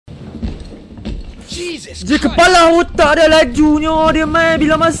Dia kepala otak dia lajunya. Dia main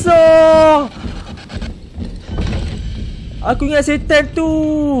bila masa. Aku ingat setan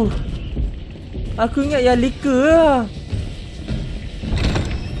tu. Aku ingat yang lika lah.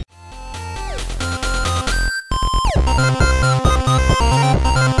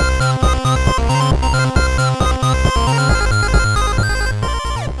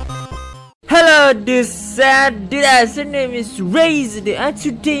 Hello, this RezZaDude. His name is RezZaDude, and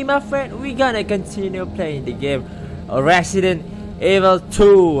today, my friend, we gonna continue playing the game Resident Evil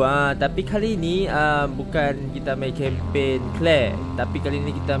 2. Tapi kali ni bukan kita main campaign Claire, tapi kali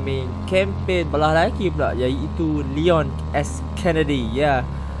ni kita main campaign belah lelaki pula, iaitu Leon S. Kennedy. Ya,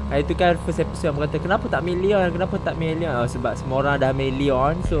 itu kan first episode yang berkata kenapa tak main Leon, kenapa tak main Leon. Sebab semua orang dah main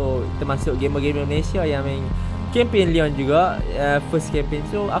Leon, so termasuk gamer-gamer Malaysia yang main campaign Leon juga, first campaign.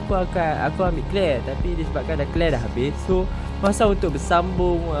 So aku ambil Claire, tapi disebabkan dah Claire dah habis, so masa untuk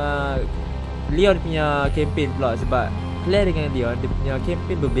bersambung Leon punya campaign pula. Sebab Claire dengan Leon, dia punya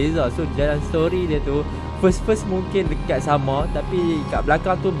campaign berbeza. So jalan story dia tu first mungkin dekat sama, tapi kat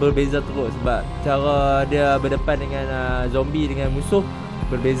belakang tu berbeza terus. Sebab cara dia berdepan dengan zombie, dengan musuh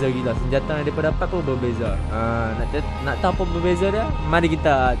berbeza gila. Senjata yang dia dapat pun berbeza. Nak tahu apa berbeza dia? Mari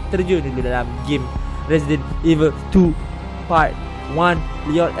kita terjun dulu dalam game Resident Evil 2 Part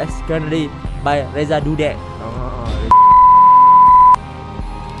 1 Leon S. Kennedy by RezZaDude.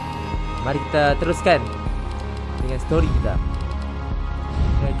 Mari kita teruskan dengan story kita.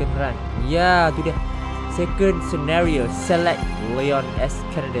 Dragon Run. Ya, tu dia. Second scenario, select Leon S.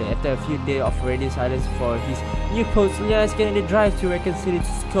 Kennedy. After a few days of radio silence for his new post, Leon S. Kennedy drives to Raccoon City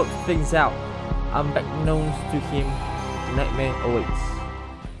to scope things out. Unbeknownst to him, nightmare awaits.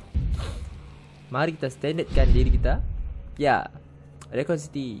 Mari kita standardkan diri kita. Ya, Raccoon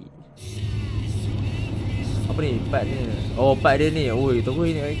City. Apa ni? Part ni. Oh, part dia ni. Oi, tunggu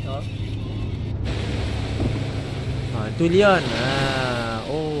ini kereta. Tu Leon.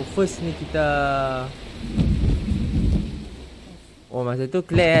 Oh, first ni kita. Oh, masa tu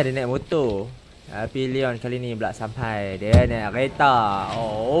Claire dia naik motor. Tapi Leon kali ni pula sampai. Dia naik kereta.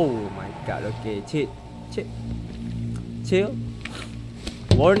 Oh my god. Okay, chill.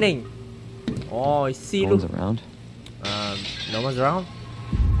 Warning. Oh, I see. No one's around. No one's around.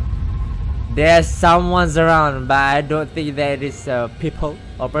 There's someone's around, but I don't think there is people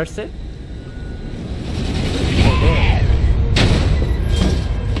or person.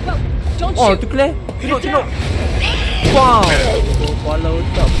 Don't Oh, shoot. tu Claire. Tengok. Wow. Kepala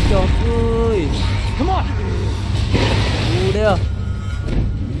otak pecah, oi. Come on. Dia.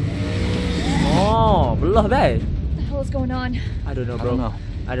 Oh, belah bai. What the hell is going on? I don't know, I bro. don't know.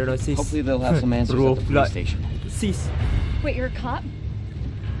 I don't know, sis. Hopefully they'll have some answers Bro, at the blood. police station. Sis. Wait, you're a cop?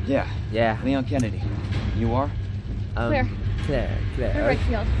 Yeah, Yeah. Leon Kennedy. You are? Claire. Claire. We're right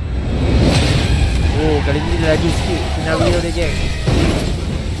field. Oh, kali ni dia laju sikit scenario dia, geng.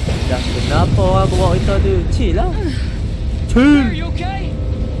 Dah kenapa orang bawa kereta tu? Chill lah. Chill. You okay?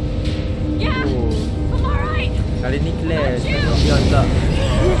 Yeah. Oh, I'm alright. kali ni Claire sama Leon tak.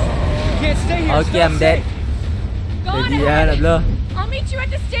 Can't stay here. Okay, I'm dead. Go on Jadi ahead. nak belah. I'll meet you at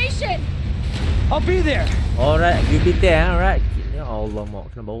the station. I'll be there. Alright, you be there, alright. Ya Allah,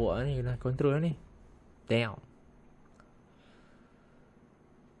 mak kena bawa ni, kena control ni. Damn.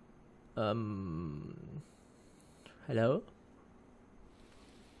 Hello?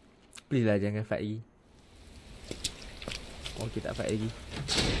 Please lah, jangan fight lagi. Okay, tak fight lagi.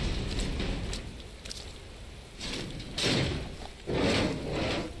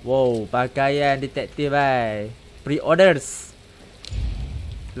 Wow, pakaian detektif bai. Pre-orders.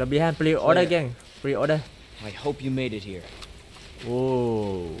 Kelebihan pre-order, geng. Pre-order. I hope you made it here.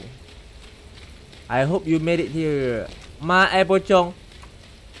 Oh, I hope you made it here. Ma air pocong.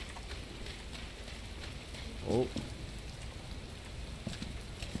 Oh.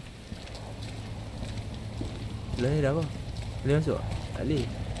 Belah ni dah apa? Boleh masuk? Tak boleh.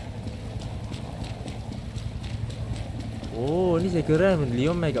 Oh, ni saya kira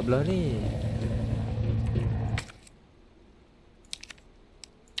Leon main kat belah ni.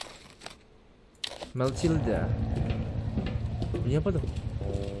 Melchilda. Bunyi apa tu?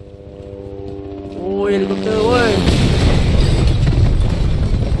 Oh, helikopter, woi.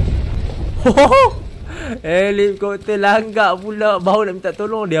 Helikopter langgak pula. Baru nak minta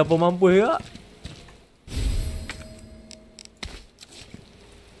tolong. Dia apa mampu ke?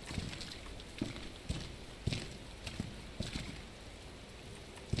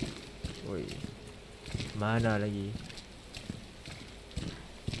 Oi. Mana lagi?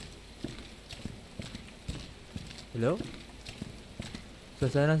 Hello?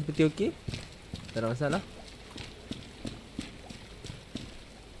 Suasana seperti okey? Tak ada masalah?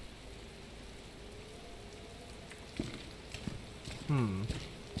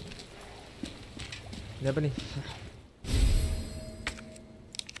 Ni apa ni?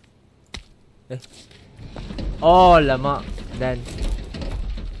 Oh lama. Dan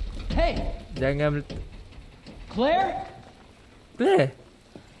Hey, jangan Claire? Claire.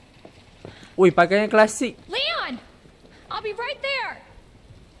 Ui, pakaian klasik. Leon! I'll be right there!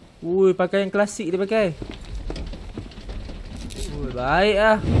 Ui, pakaian klasik dia pakai. Ui, baik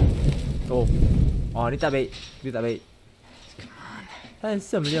ah. Oh. Oh, ni tak baik. Ni tak baik.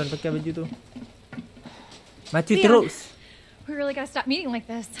 Handsome Leon pakai baju tu. Mati Leon. terus. We really gotta stop meeting like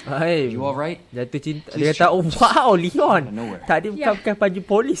this. Hai. You alright? Jatuh cinta. Dia kata, oh wow Leon. Tadi bukan pakai baju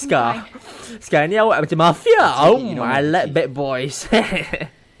polis kah? Sekarang ni awak macam mafia. Oh, I like bad boys.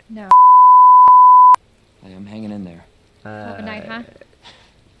 No. I'm hanging in there. Have a night, huh?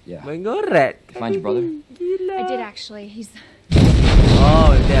 Yeah. Mengorat. Find your brother? Gila. I did actually. He's...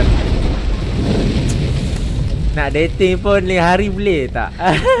 Oh, damn. Nak dating pun 5 hari boleh tak?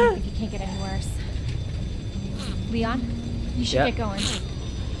 I think he can't get any worse. Leon, you should Yep. get going.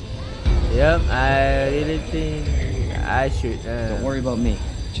 Yep, I really think I should. Don't worry about me.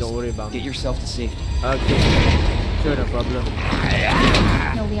 Don't worry about Get me. yourself to safety. Okay. Sure, no problem.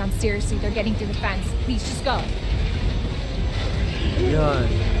 No, Leon, seriously, they're getting through the fence. Please, just go. Leon.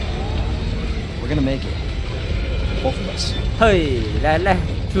 We're gonna make it. Both of us. Hei, lah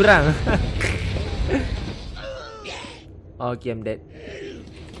curang. Okay, I'm dead.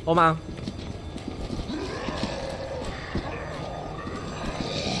 Oh, maaf.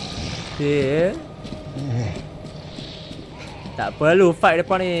 Okay. Tak perlu fight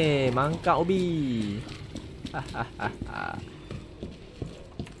depan ni. Mangkak ubi.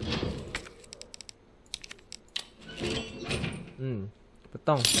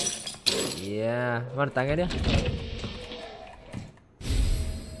 Potong. Ya, yeah. Mana tangan dia?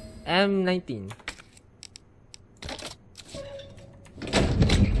 M19.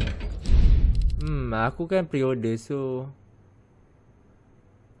 Aku kan pre-order so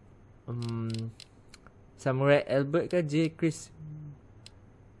Samurai Albert ke J Chris?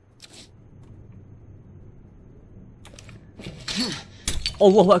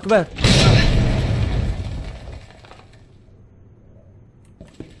 Allahu Akbar.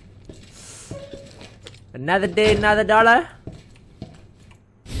 Another day, another dollar.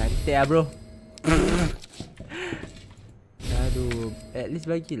 Cantik lah bro. Aduh, at least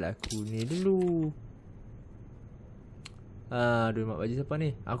bagilah aku ni dulu. Aduh, mak baju siapa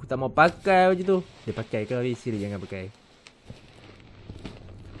ni? Aku tak mau pakai baju tu. Dia pakai ke? Habis dia jangan pakai.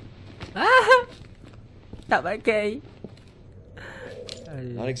 Tak pakai.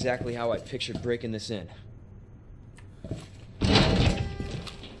 Not exactly how I pictured breaking this in.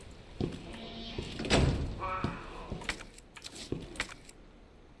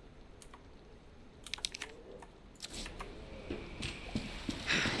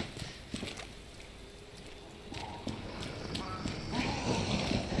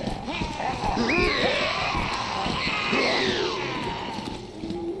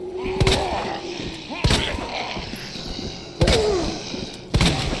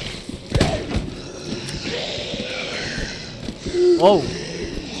 Oh.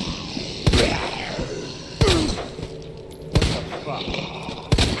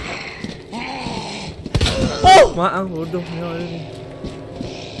 Oh, maaf bodoh ni.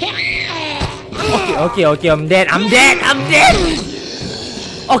 Okay, I'm dead. I'm dead.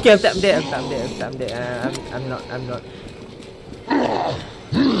 Okay, I'm dead. I'm not.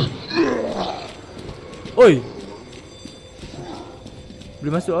 Oi.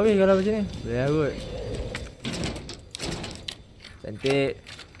 Boleh masuk habis kalau macam ni. Boleh kot. Cantik.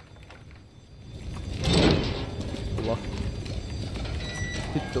 Allah.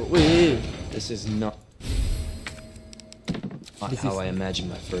 Tutup weh. This is not how I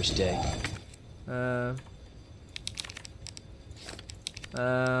imagined my first day.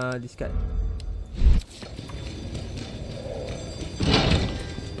 Discard.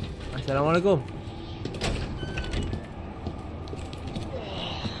 Assalamualaikum.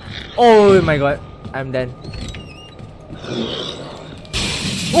 Oh my god, I'm done.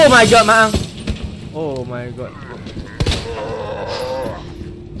 Oh my god, Maang. Oh my god.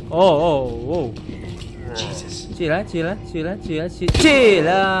 Oh. Jesus. Chill lah. Chill lah.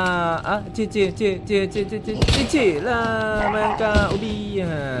 Mangkak ubi.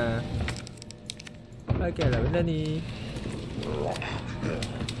 Pakailah benda ni.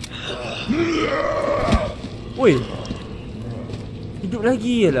 Woi. Hidup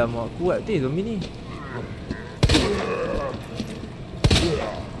lagi lah mak. Kuat tu zombie ni.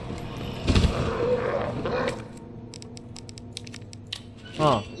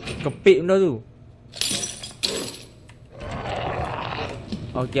 Kepik benda tu.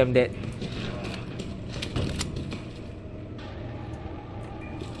 Okay, I'm dead.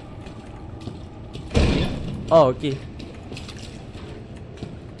 Oh, okay.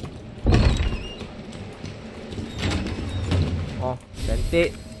 Oh,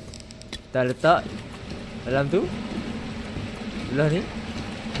 cantik. Kita letak dalam tu. Belah ni.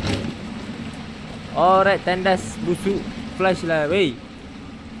 Alright, tandas busuk. Flash lah, wey.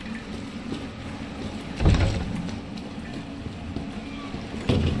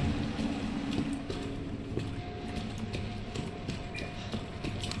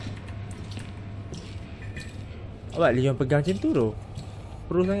 Awak Leon pegang macam tu tu.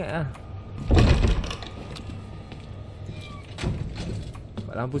 Perlu sangat lah.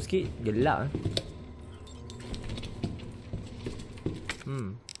 Buat lampu sikit. Gelap lah.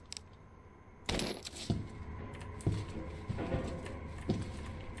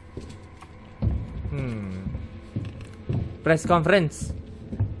 Press conference.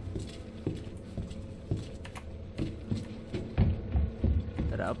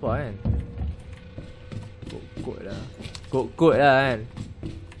 Tak ada apa kan. Kok lah kan.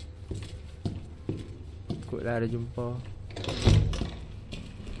 Kok lah ada jumpa.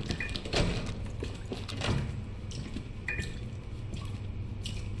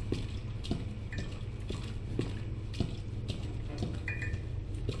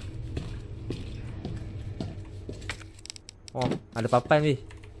 Oh, ada papan ni.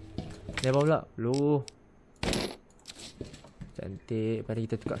 Ni apa pula? Loh. Cantik. Pada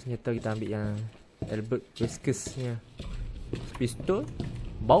kita tukar senjata, kita ambil yang Albert Wesker nya. Pistol.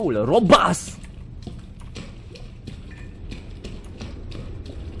 Bau lah robust.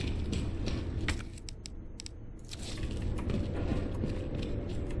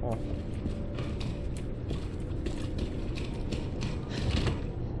 Oh.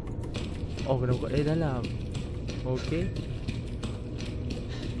 Oh, kena buka dari dalam. Okey.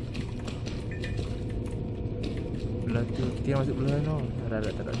 Belah tu, kita masuk belah tu. Tak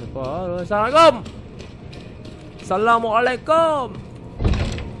ada siapa. Assalamualaikum. Assalamualaikum.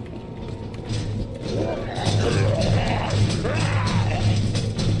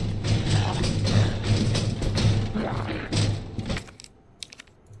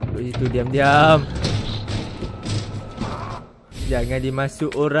 Duduk situ diam-diam. Jangan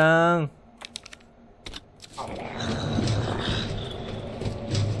dimasuk orang.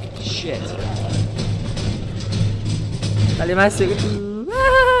 Shit. Tak boleh masuk ke tu.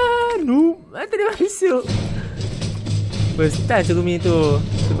 Noob. Tak boleh masuk. First time suruh mi tu.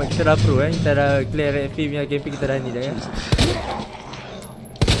 Sebab kita dah pro kan. Kita dah clear red film yang camping kita dah ni dah kan.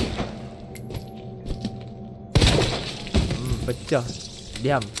 Pecah.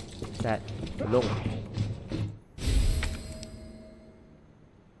 Diam. Sat. Tolong.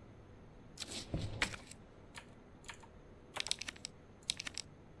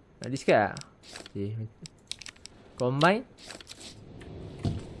 Nak discard tak? Okay. Combine.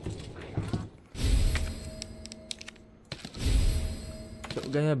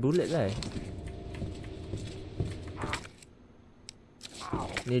 Shotgun bullet lah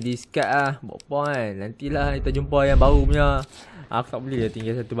Ni discard lah. Buat apa kan. Nantilah kita jumpa yang baru punya. Aku tak boleh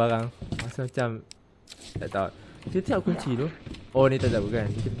tinggal satu barang. Masa macam tak tahu. Kita tengok kunci tu. Oh ni tak tahu kan.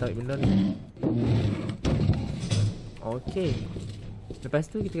 Kita tarik benda ni. Okay. Lepas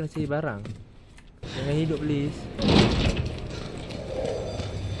tu kita kena cari barang. Jangan hidup please.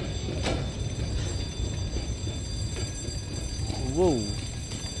 Wow.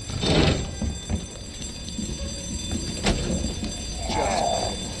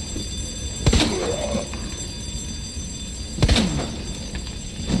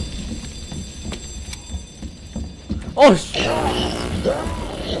 Oh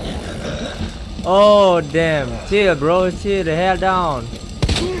oh damn. Chill bro, chill the hell down.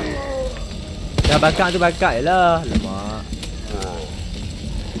 Dah bakar tu bakar je lah. Lemak.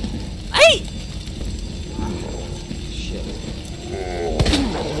 Ai! Shit.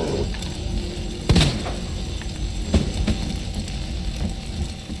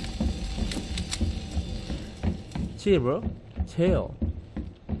 Chill bro. Chill.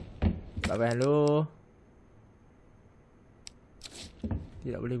 Papan lu.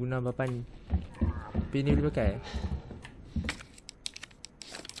 Tidak boleh guna papan ni. Tapi ni boleh pakai.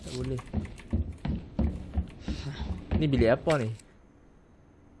 Tak boleh. Ni bilik apa ni?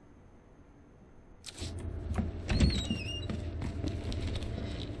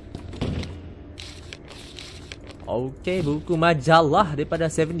 Okay, buku majalah daripada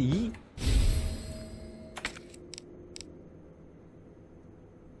 70.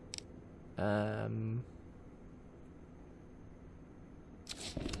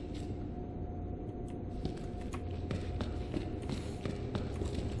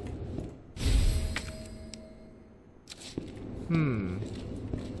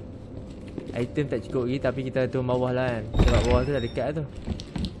 Item tak cukup lagi tapi kita turun bawah lah kan. Sebab bawah tu dah dekat tu.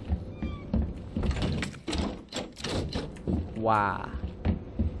 Wah.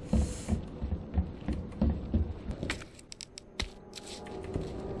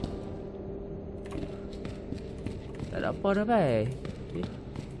 Tak ada apa dah bai. Okay.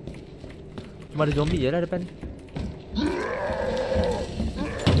 Cuma ada zombie je lah depan.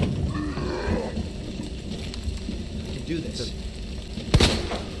 Do this.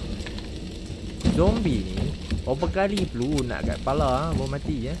 Zombie ni berapa kali peluru nak kat kepala baru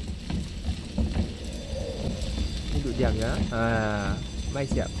mati ya. Duduk diam ya. Mai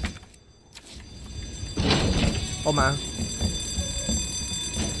siap. Oh ma.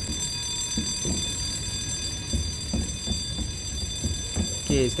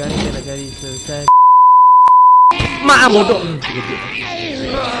 Okay, sekarang kita nak cari selesai. Mak bodoh.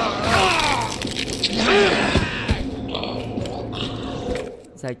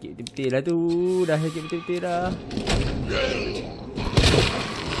 Sakit betul-betul lah tu. Dah sakit betul-betul dah.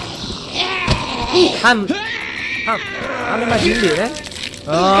 Ham memang gila kan.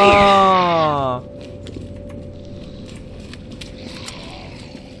 Oh.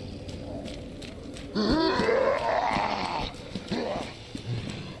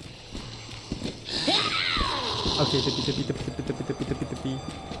 Okay, tepi.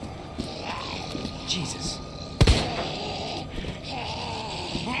 Jesus.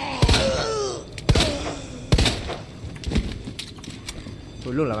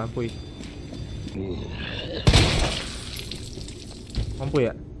 Tolonglah mampui. Mampu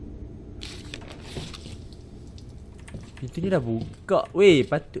ya? Pintu ni dah buka. Weh,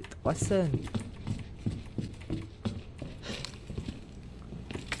 patut tak pasang.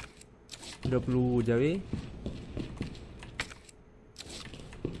 Dah perlu je weh.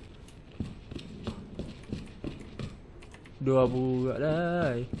 Dua burak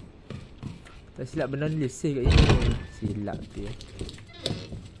dah. Tak silap benda ni save kat sini. Silap tu ya.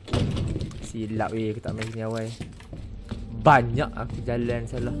 Silap weh, aku tak main sini awal. Banyak aku jalan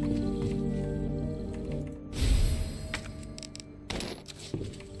salah.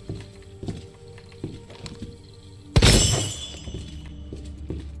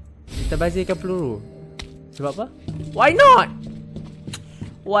 Kita bazirkan peluru. Sebab apa? Why not?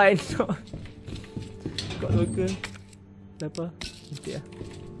 Why not? Kau local. Ada apa? Cantik lah.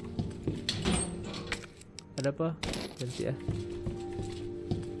 Ada apa? Cantik lah.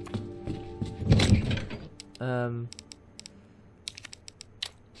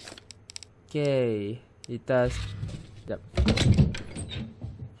 Okay, kita sekejap.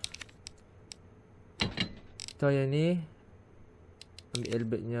 Kita yang ni ambil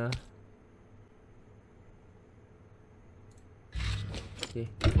elbetnya. Okay.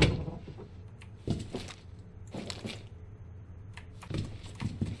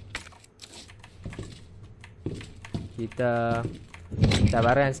 Kita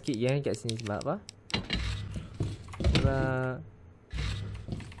sabaran sikit ya kat sini sebab apa? Sebab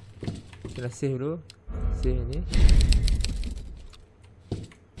kita save dulu. Save ni.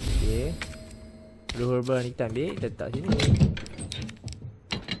 Okay. Blue herbal ni kita ambil, kita letak sini.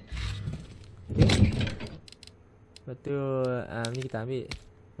 Okay. Lepas tu ni kita ambil.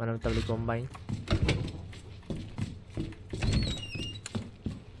 Mana kita boleh combine.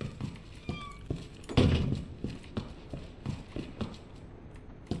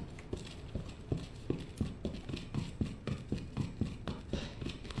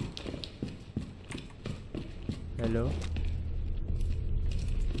 Hello.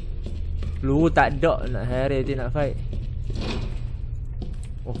 Peluru tak ada nak hari dia nak fight.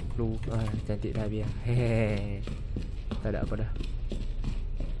 Oh, peluru. Cantik dah biar. Hehehe. Tak ada apa dah.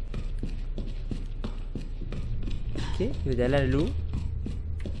 Okay, kita jalan dulu.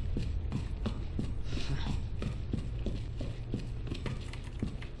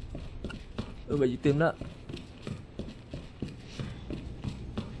 Oh, baju hitam nak.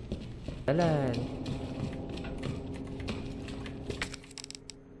 Jalan.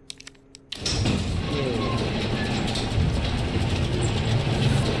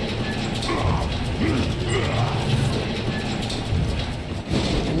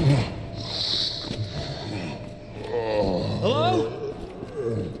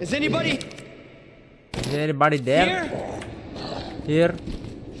 Is anybody? Is anybody there? Here?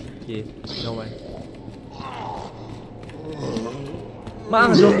 Okay, no one.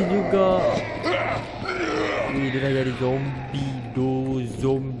 Mak zombie juga. Wih, dia dah jadi zombie.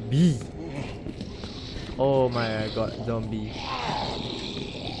 Zombie. Oh my god, zombie.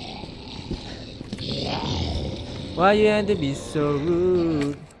 Why you have to be so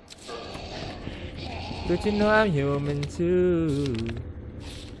rude? Don't you know I'm human too?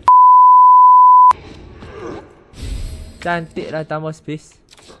 Cantik lah tambah space.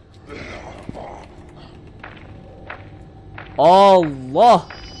 Allah.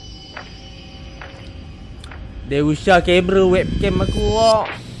 Dia usah kamera webcam aku.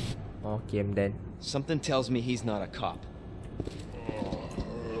 Okay, I'm done. Something tells me he's not a cop.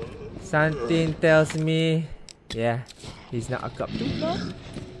 Something tells me, yeah, he's not a cop too.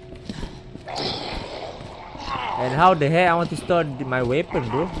 And how the heck I want to store my weapon,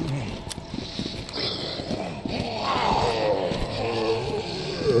 bro?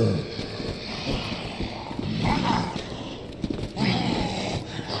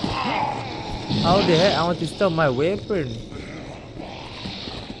 How the heck I want to store my weapon?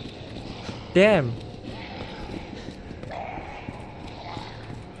 Damn.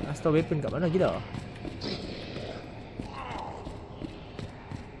 Nak store weapon kat mana gila?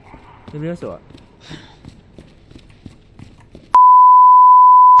 Dia boleh masuk tak?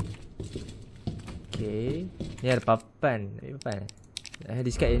 Okay. Ni ada papan. Ambil papan.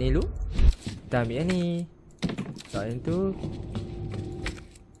 Discard yang ni dulu. Kita ambil yang ni. Tak yang tu.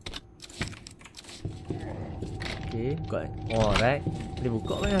 Okay, buka. Oh, right. Dia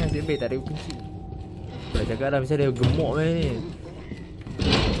buka mana? Nasib baik tak ada kunci. Dah cakap dah mesti ada gemuk mana ni.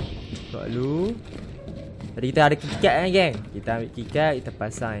 Buka dulu. Tadi kita ada keycard kan, geng? Kita ambil keycard, kita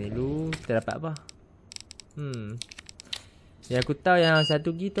pasang ni dulu. Kita dapat apa? Yang aku tahu yang satu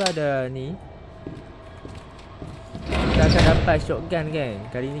lagi tu ada ni. Kita akan dapat shotgun, geng.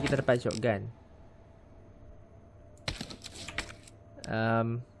 Kali ni kita dapat shotgun.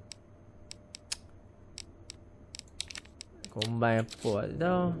 Combine apa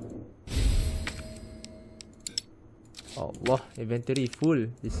tau. Allah, inventory full.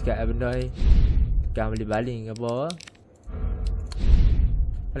 Discard benda ni. Kan boleh baling ke apa.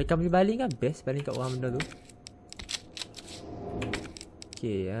 Kalau kan boleh baling kan best. Baling kat orang benda tu.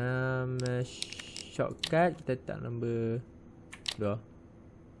 Okay, shortcut kita letak nombor 2.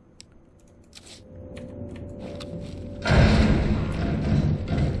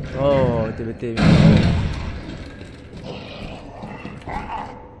 Oh, betul-betul.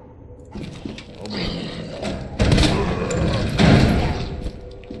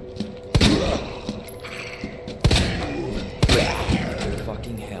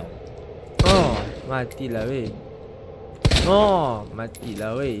 Matilah weh. Oh,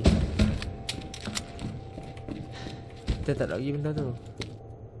 matilah weh. Kita tak ada lagi benda tu.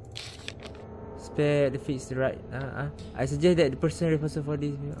 Spare the fix the right. I suggest that the person responsible for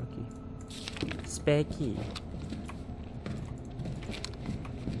this. Okay. Spare key.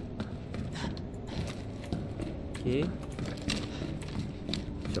 Okay.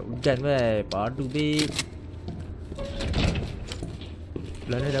 Shotgun weh. Padu babe.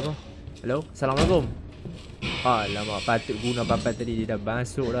 Belah ni ada apa? Hello, Assalamualaikum. Alamak, patut guna papan tadi. Dia dah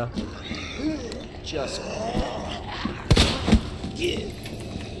masuk dah. Just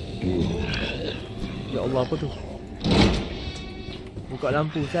ya Allah, apa tu? Buka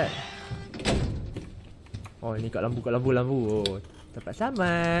lampu, Ustaz. Oh, ni kat lampu, lampu. Oh, dapat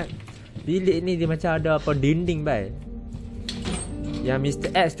selamat. Bilik ni dia macam ada apa dinding, bai. Yang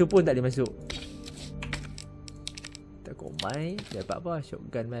Mr. X tu pun tak boleh masuk. Mai, dapat apa?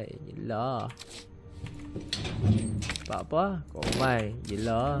 Shotgun mai. Gila. Dapat apa? Kau mai.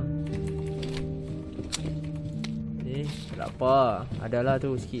 Gila. Ni, tak apa. Adalah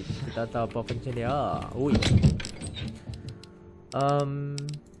tu sikit. Kita tahu apa macam dia. Ui.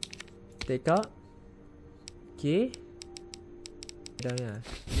 Take out. Okay. Dah ya.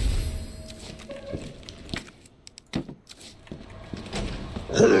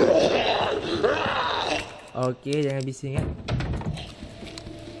 Okey, jangan bising kan.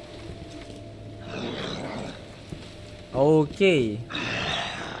 Okey.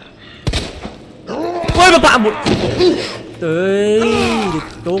 Woi, bapak ambut. Dia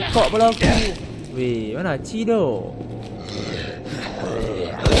tokok pula aku. Weh, mana Ci tu?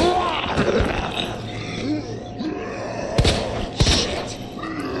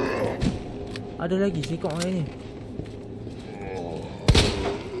 Ada lagi sekok ni.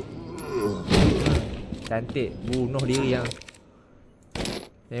 Cantik, bunuh diri yang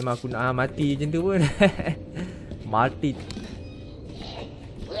memang aku nak mati macam tu pun. Mati.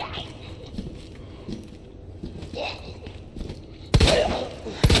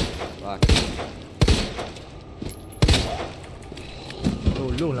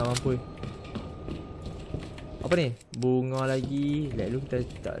 Tolonglah mampu. Apa ni? Bunga lagi. Let dulu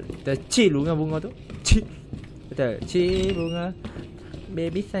kita chill dulu dengan bunga tu. Chill. Betul. Chill bunga.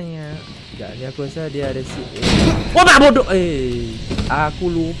 Baby sayang. Sekejap ni aku rasa dia ada si. Oh, nak bodoh.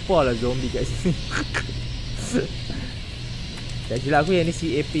 Aku lupa lah zombie kat sini. Tak silap aku yang ni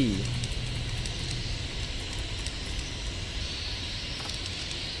CAP.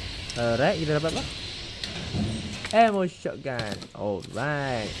 Alright, kita dapat apa? Ammo shotgun.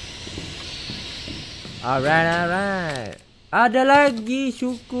 Alright. Alright. Ada lagi,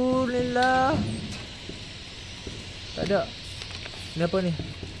 syukurlah. Tak ada. Ni apa ni?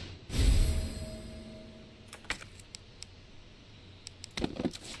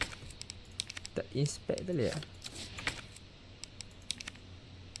 Tak inspect tadi ya?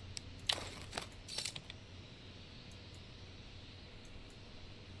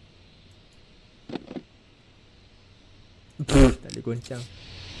 Tak boleh goncang.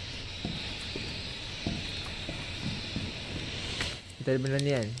 Kita ada benda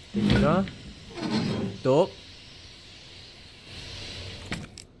ni kan? Kita tutup.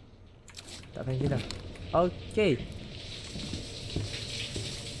 Tak payah kita. Okay.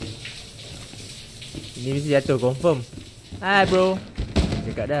 Ini mesti jatuh confirm. Hai bro.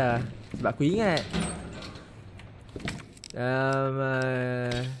 Cakap dah. Sebab aku ingat.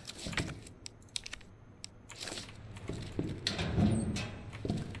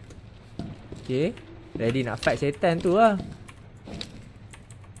 Okay. Ready nak fight setan tu lah.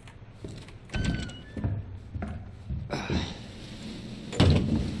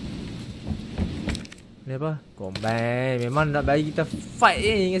 Ni apa? Combine. Memang nak bagi kita fight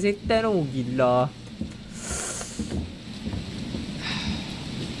ni dengan setan tu. Gila.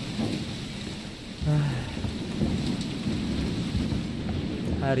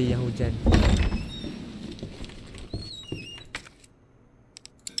 Hari yang hujan.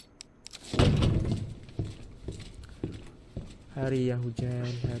 Hari yang hujan,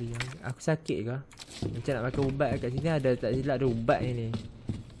 hari yang... Aku sakit ke? Macam nak makan ubat kat sini ada, tak silap ada ubat ni.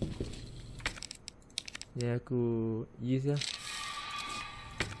 Ni aku use lah.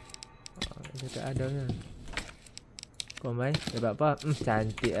 Tak ada lah. Kau main, dapat apa?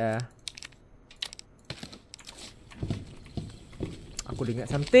 Cantik lah. Aku dengar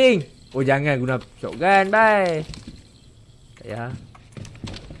something. Oh jangan guna shotgun, bye. Tak payah.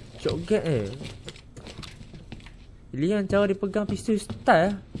 Shotgun pilihan cara dia pegang pistol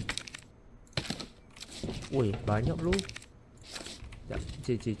style. Woi, banyak bro.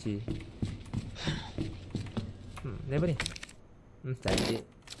 Sekejap, C. Ni apa ni? Cantik.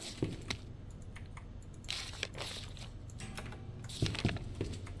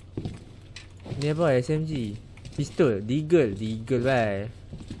 Ni apa? SMG. Pistol. Deagle, bye.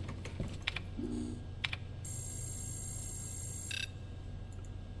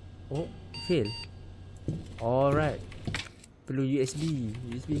 Oh, fail. Alright. Perlu USB.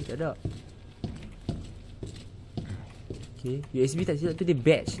 USB tak ada. Okay. USB tak silap tu dia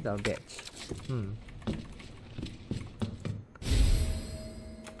batch tau. Batch.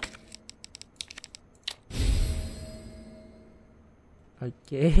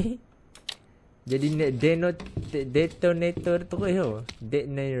 Okay. Jadi detonator tu ke?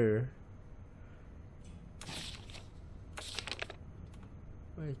 Detonator.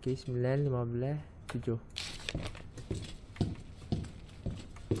 Okay, 9, 15, 7.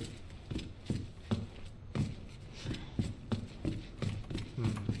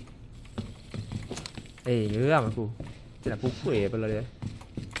 Geram aku. Macam nak pukul kepala dia.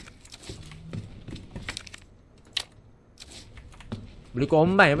 Boleh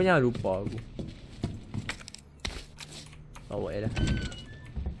combine apa, jangan lupa aku. Bawa je dah.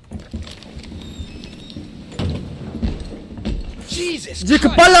 Dia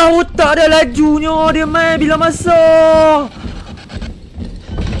kepala otak dia lajunya. Dia main bila masa.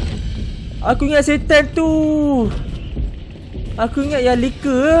 Aku ingat setan tu. Aku ingat yang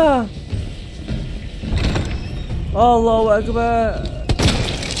lika lah. Allahu Akbar.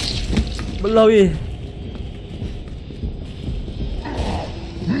 Belah weh.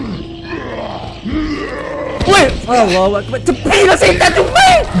 Weh, Allahu Akbar. Cepilah setan tu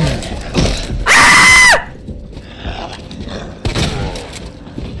weh.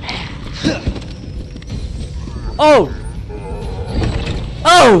 Oh.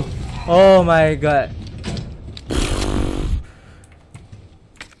 Oh my god.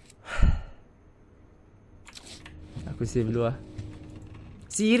 Aku save dulu lah.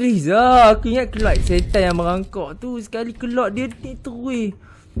 Serius lah. Aku ingat kelak setan yang merangkak tu. Sekali kelak dia ni terus.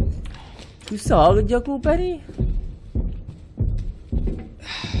 Susah kerja aku lepas ni.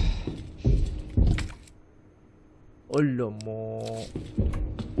 Alamak.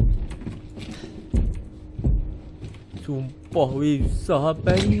 Sumpah weh, susah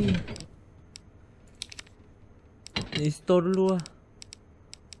apa ni. Install dulu lah.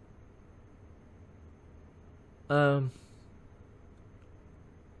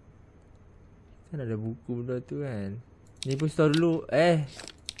 Kan ada buku benda tu kan. Ni pun store dulu.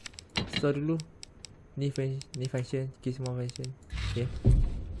 Store dulu. Ni function. Okay, semua function. Okay.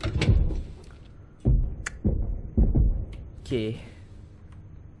 Okay.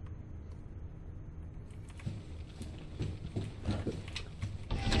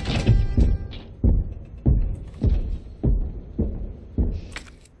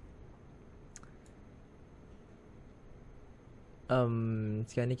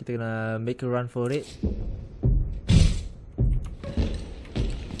 Sekarang ni kita kena make a run for it.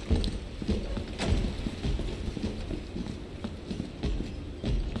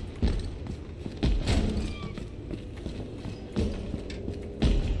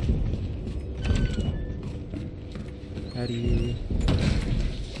 Hari.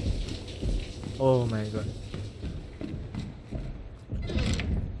 Oh my god.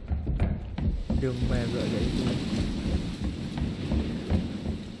 Demai pula kat itu.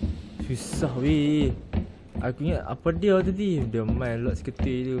 Susah weh. Aku ingat apa dia tadi. Dia main lot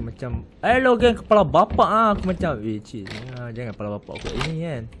seketul tu macam hello geng kepala bapak aku macam cik. Jangan kepala bapak aku ini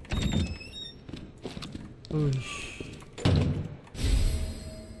kan. Uish.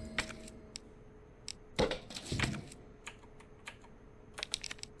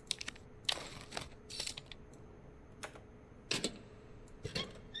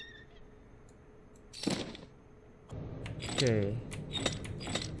 Okay.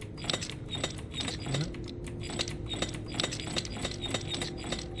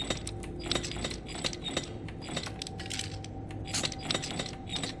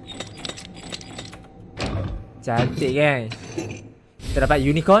 Cantik kan. Kita dapat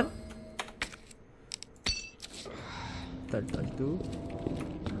unicorn. Tak tu.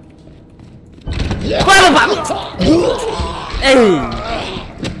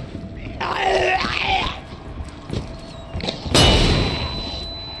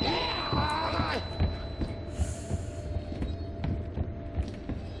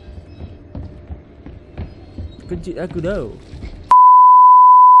 Kejut aku dah.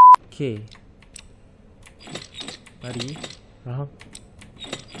 Okay. Mari. Faham.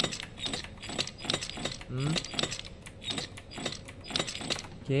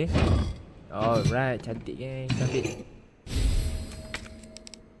 Okay. Alright, cantik geng, cantik.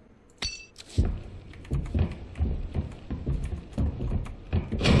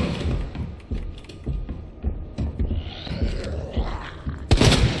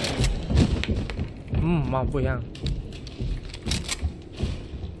 Mampu yang.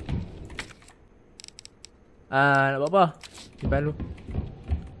 Nak buat apa? Simpan dulu.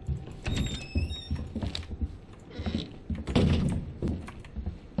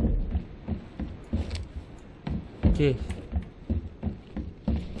 Okay.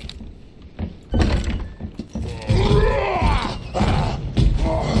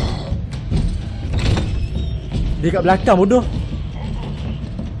 Dia kat belakang bodoh.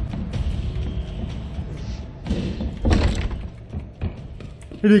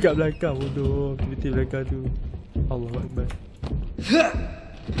 Dia kat belakang bodoh. Aktiviti belakang tu. Allahu Akbar.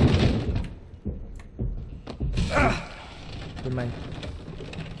 Demai.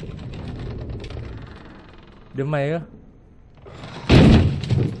 Demai ke?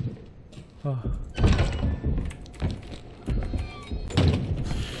 Oh.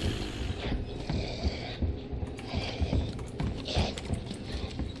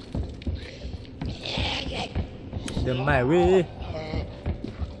 Demai weh.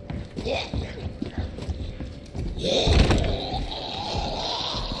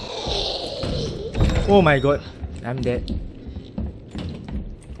 Oh my god, I'm dead.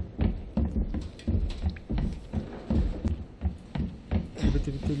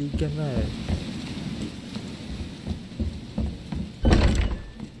 Betul-betul ligan lah.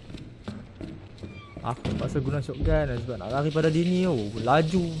 Aku terpaksa guna shotgun sebab nak lari pada dia ni.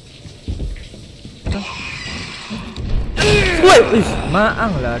 Laju. Woi,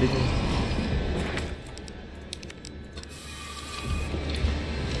 maang lah dia tu.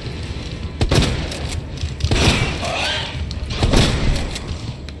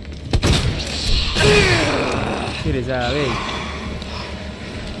 Serius lah weh.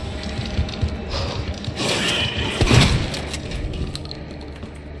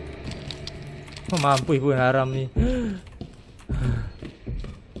 Mampu pun haram ni.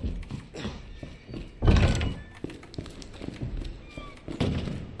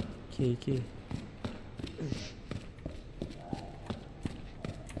 Okay.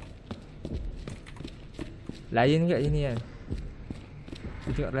 Lion kat sini kan.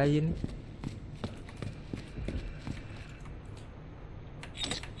 Kita tengok lion ni.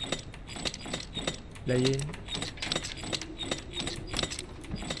 Lion.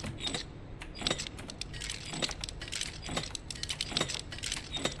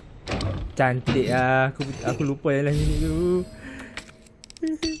 cantik lah. Aku lupa yang lain ni tu.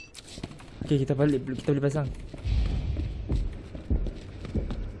 Okay, kita balik. Kita boleh pasang.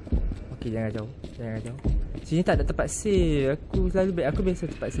 Okay, jangan jauh. Sini tak ada tempat save. Aku biasa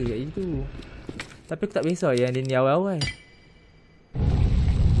tempat save kat situ. Tapi aku tak biasa yang dia ni awal-awal.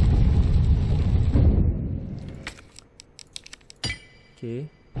 Okay.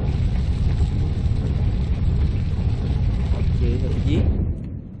 Okay, dah pergi.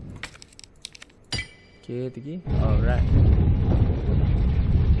 Okay, pergi. Alright.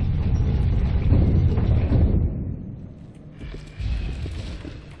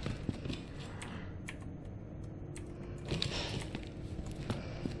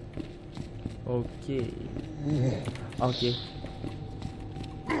 Okay. Okay.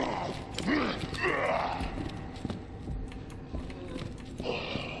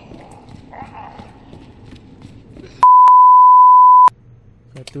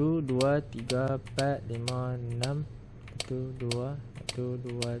 Satu, dua, tiga, empat, lima, enam. Satu, dua,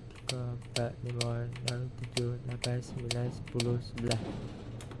 tiga, empat, lima, enam, tujuh, lapan, sembilan, 10, 11.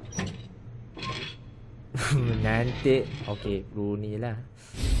 Menantik. Okay, bro ni lah.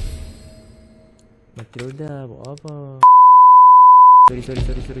 Matilda buat apa? Sorry.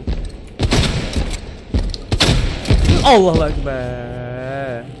 Allahu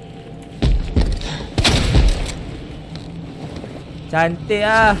Akbar. Cantik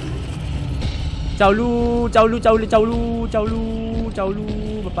ah. Ciao lu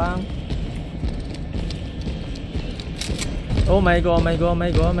bapang. Oh my god.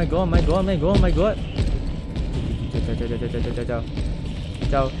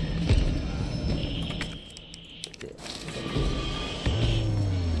 Ciao.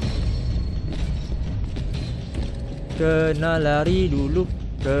 Kena lari dulu.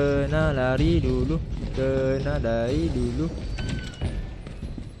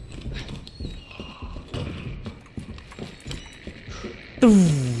 Tuh.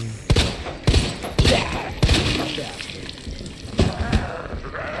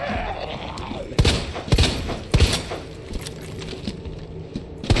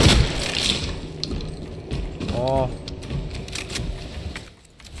 Oh.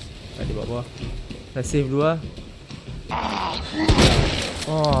 Tadi bawah. Dah save dulu lah.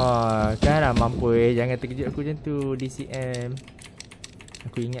 Oh, kan dah mampu jangan terkejut aku macam tu DCM.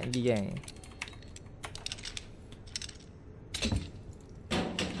 Aku ingat lagi kan.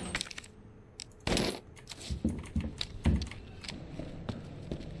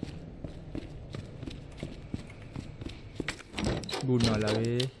 Guna lah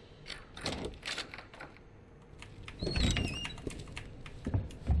weh.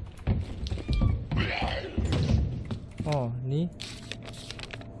 Oh, ni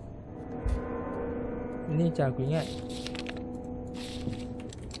macam aku ingat.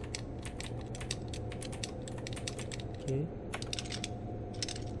 Okay.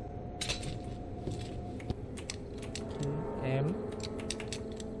 M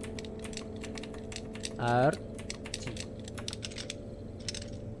R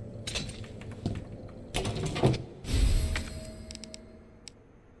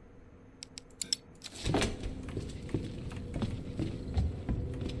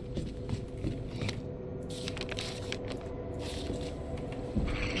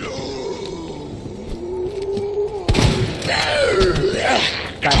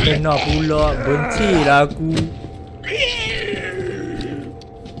tak kena pula. Bencilah aku.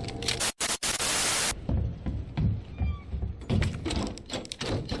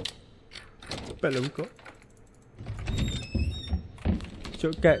 Cepatlah buka.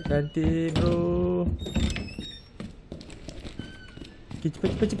 Shortcut cantik bro. Okay,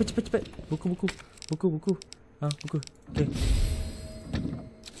 cepat. Buku. Ha, buku. Okay.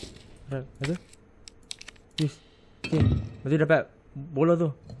 Ada? Yes. Okay. Mesti dapat bola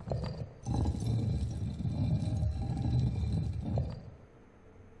tu.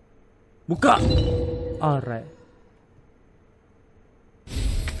 Buka. Alright.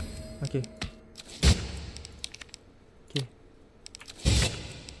 Okay.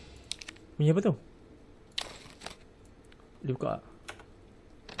 Bunyi apa tu? Dia buka.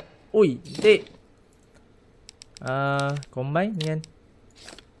 Oi, dek. Combine dengan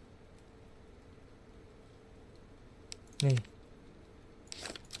ni.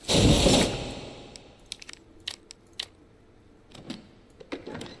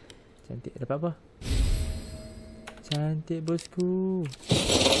 Cantik. Dapat apa? Cantik bosku.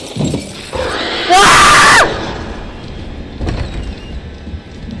 Wah!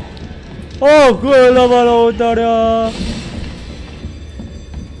 Oh, quella valutaria.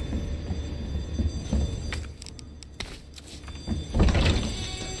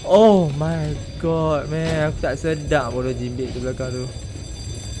 Oh my god, man. Aku tak sedar bodoh jimbit tu belakang tu.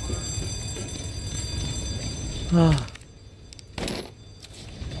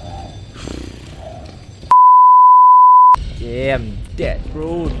 Damn, dead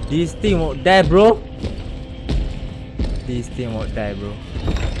bro. This thing won't die bro. This thing won't die bro.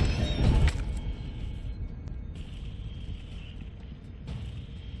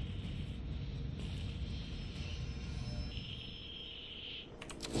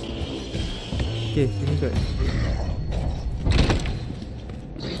 Okay, sini kot.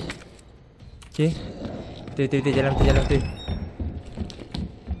 Okay. Betul, jalan betul.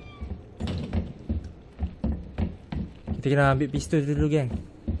 Kita kena ambil pistol dulu geng.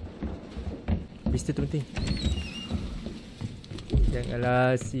 Pistol tu penting.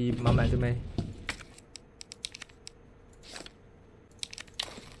 Janganlah si Mamat tu main.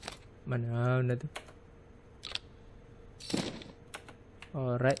 Mana tu?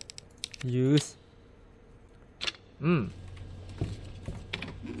 Alright. Use.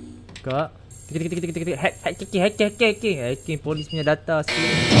 Kak. Hacking polis punya data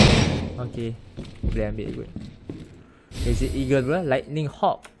sikit. Okay. Boleh ambil ikut. Is it eagle bro? Lightning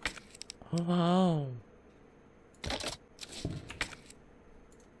hawk. Oh, wow.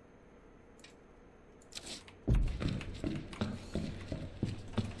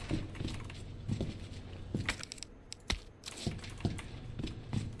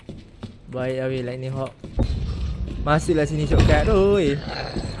 Baik Awi, lightning hawk. Masuklah sini shortcut. Oi.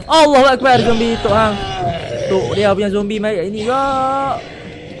 Allahu Akbar, zombie tu hang. Tok dia punya zombie mai kat ini kak.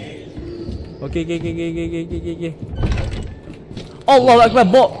 Okay. Allahu Akbar,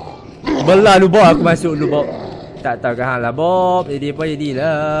 Bob. Belah lu Bob, aku masuk lu Bob. Tak tahu ke hang lah Bob. Jadi apa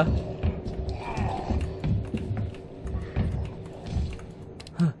jadilah.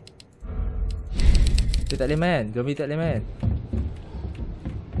 Dia tak boleh main. Zombie tak boleh main.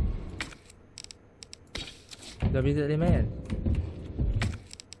 Zombie tak boleh main.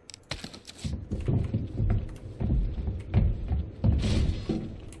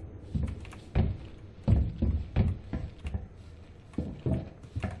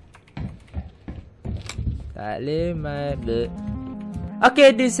 Tak boleh main.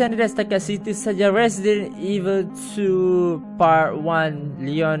 Okay, di sana dah setakat situ saja Resident Evil 2 Part 1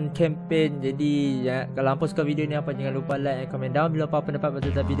 Leon Campaign. Jadi ya, kalau hampa suka video ni apa, jangan lupa like dan komen down bila apa pendapat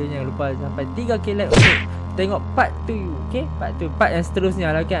tentang video ni. Jangan lupa sampai 3k like untuk tengok part 2. Okay, part yang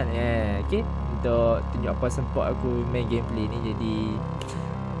seterusnya lah kan. Okay, untuk tunjuk apa support aku main gameplay ni. Jadi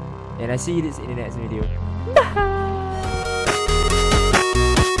and I see you in the next video. Bye.